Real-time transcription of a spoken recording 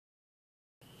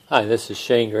Hi, this is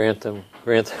Shane Grantham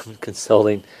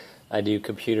Consulting. I do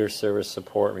computer service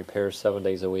support and repairs 7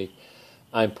 days a week.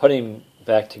 I'm putting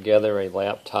back together a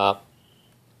laptop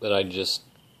that I just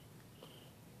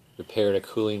repaired a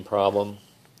cooling problem,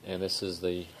 and this is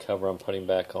the cover I'm putting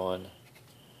back on.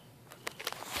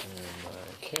 And my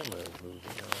camera is moving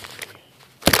on me.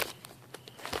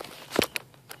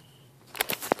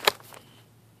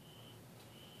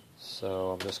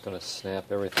 So I'm just going to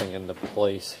snap everything into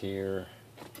place here.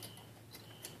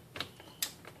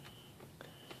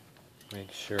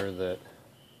 Make sure that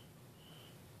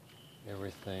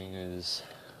everything is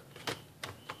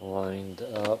lined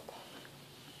up.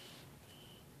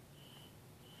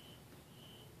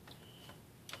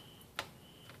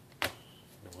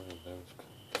 Where did those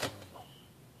come from?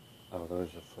 Oh, those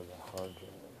are for the hard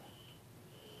drive.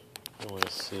 I want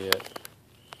to see it.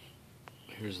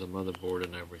 Here's the motherboard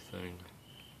and everything.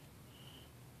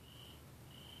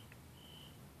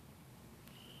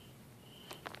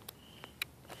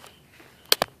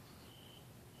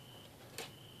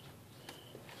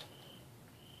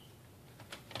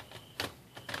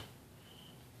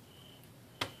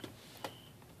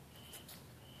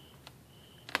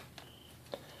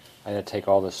 I had to take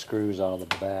all the screws out of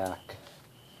the back,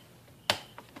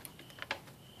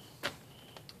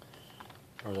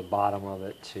 or the bottom of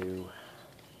it, to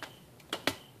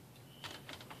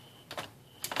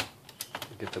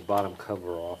get the bottom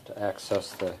cover off to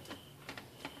access the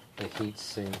heat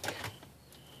sink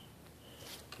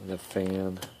and the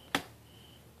fan.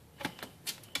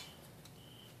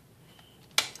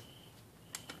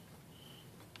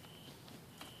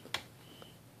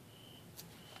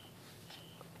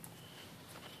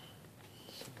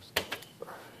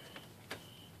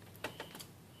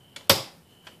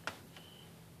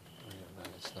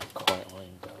 It's not quite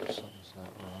lined up, something's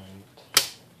not right.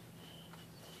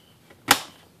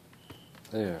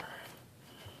 There.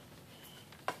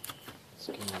 It's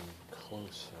getting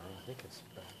closer. I think it's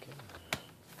back in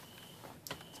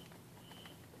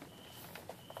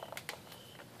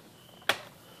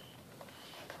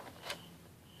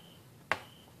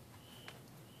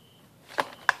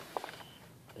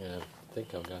there. Yeah, I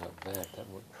think I've got it back. That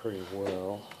went pretty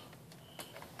well.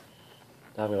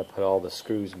 Now I'm going to put all the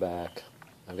screws back.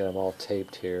 I've got them all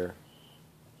taped here.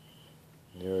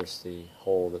 Nearest the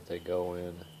hole that they go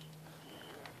in.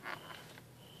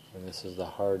 And this is the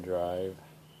hard drive.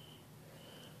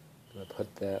 I'm going to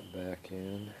put that back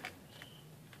in.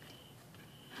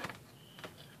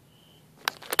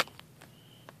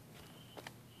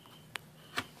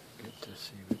 Get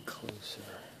this even closer.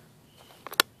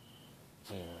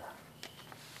 There.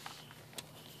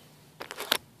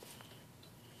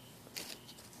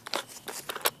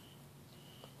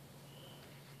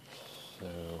 So,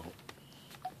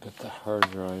 get the hard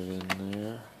drive in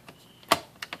there.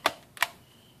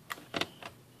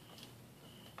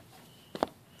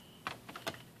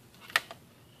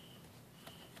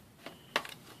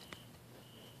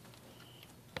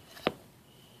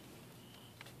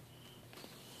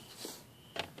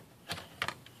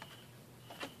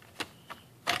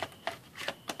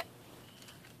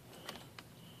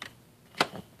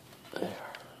 There.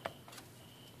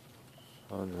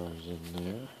 Hard drive's in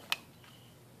there.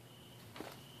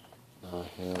 Now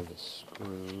I have the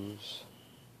screws.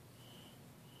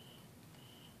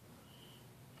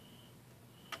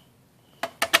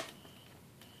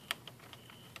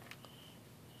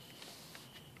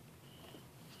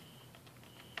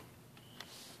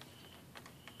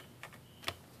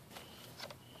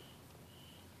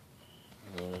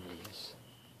 There it is.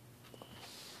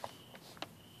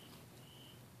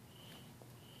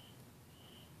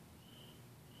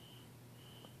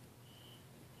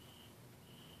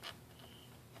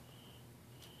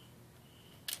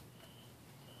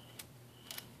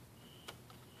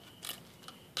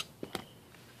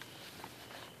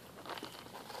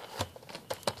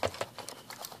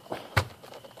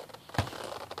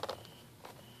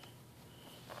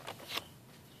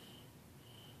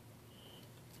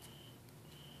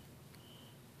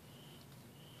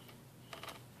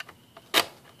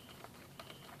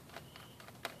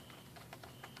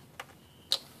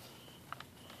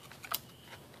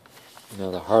 Now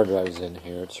the hard drive's in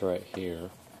here, it's right here.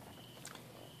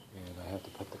 And I have to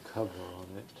put the cover on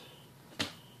it,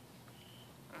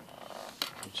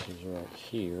 which is right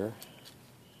here.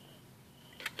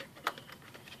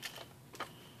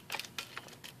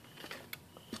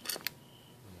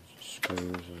 Screws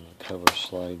and the cover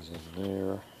slides in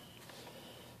there.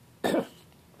 And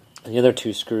the other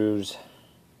two screws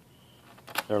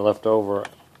that are left over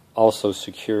also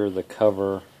secure the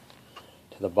cover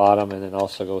to the bottom, and then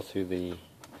also go through the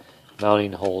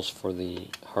mounting holes for the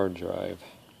hard drive.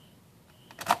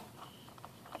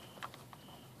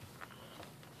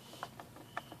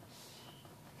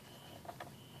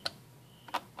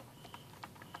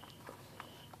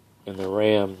 And the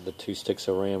RAM, the 2 sticks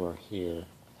of RAM are here.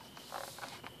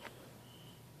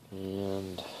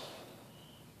 And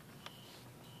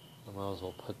I might as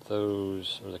well put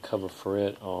those, or the cover for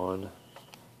it, on.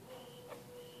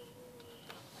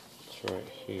 It's right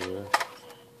here.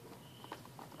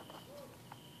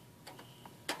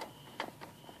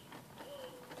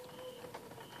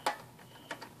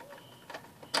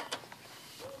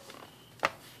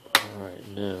 Alright,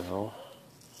 now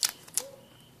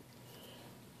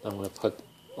I'm going to put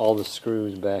all the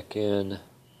screws back in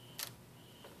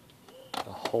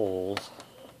the holes.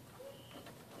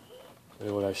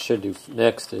 And what I should do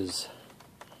next is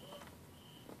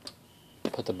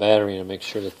put the battery in and make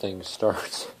sure the thing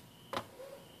starts.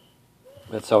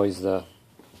 That's always the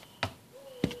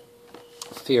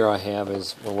fear I have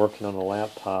is when working on a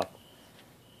laptop,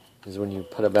 is when you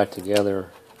put it back together,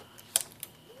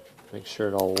 make sure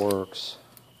it all works.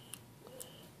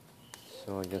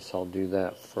 So I guess I'll do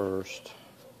that first.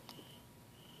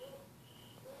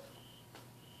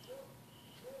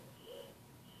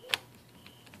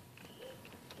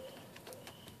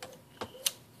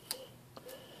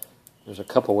 There's a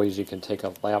couple ways you can take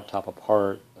a laptop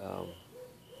apart.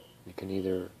 You can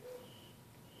either,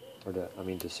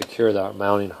 to secure the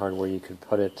mounting hardware, you can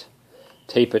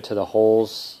tape it to the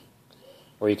holes,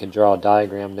 or you can draw a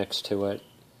diagram next to it,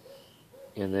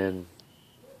 and then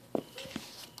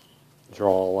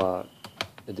draw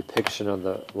a depiction of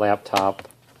the laptop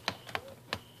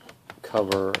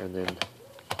cover, and then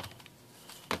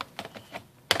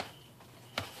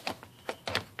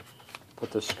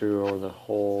put the screw over the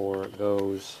hole where it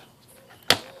goes.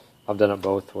 I've done it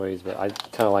both ways, but I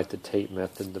kind of like the tape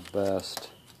method the best,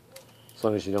 as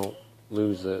long as you don't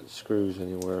lose the screws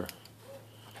anywhere.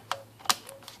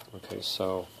 Okay,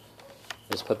 so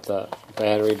let's put the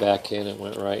battery back in. It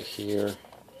went right here.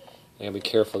 And be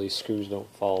careful these screws don't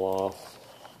fall off.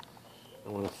 I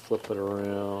want to flip it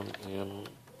around, and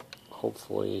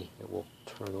hopefully it will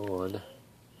turn on.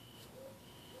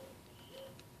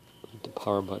 The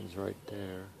power button's right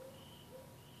there.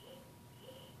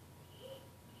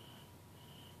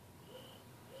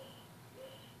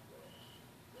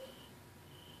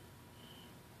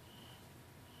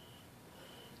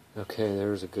 Okay,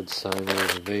 there's a good sign.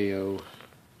 There's a video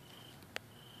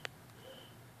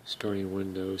starting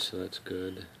Windows, so that's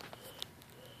good.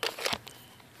 As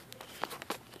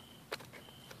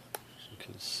you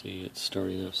can see, it's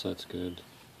starting up, so that's good.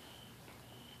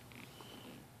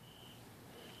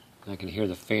 I can hear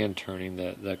the fan turning.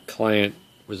 The client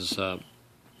was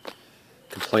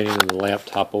complaining of the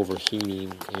laptop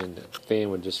overheating, and the fan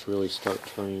would just really start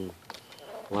turning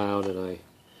loud. And I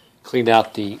cleaned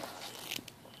out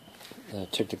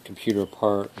took the computer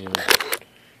apart and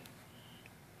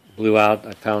blew out.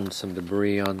 I found some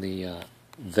debris on the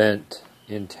vent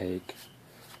intake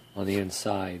on the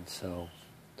inside, so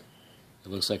it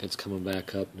looks like it's coming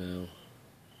back up now.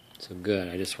 So good.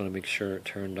 I just want to make sure it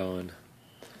turned on.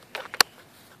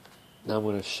 Now I'm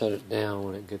going to shut it down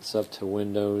when it gets up to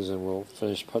Windows, and we'll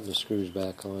finish putting the screws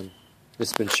back on. This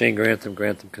has been Shane Grantham,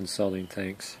 Grantham Consulting.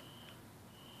 Thanks.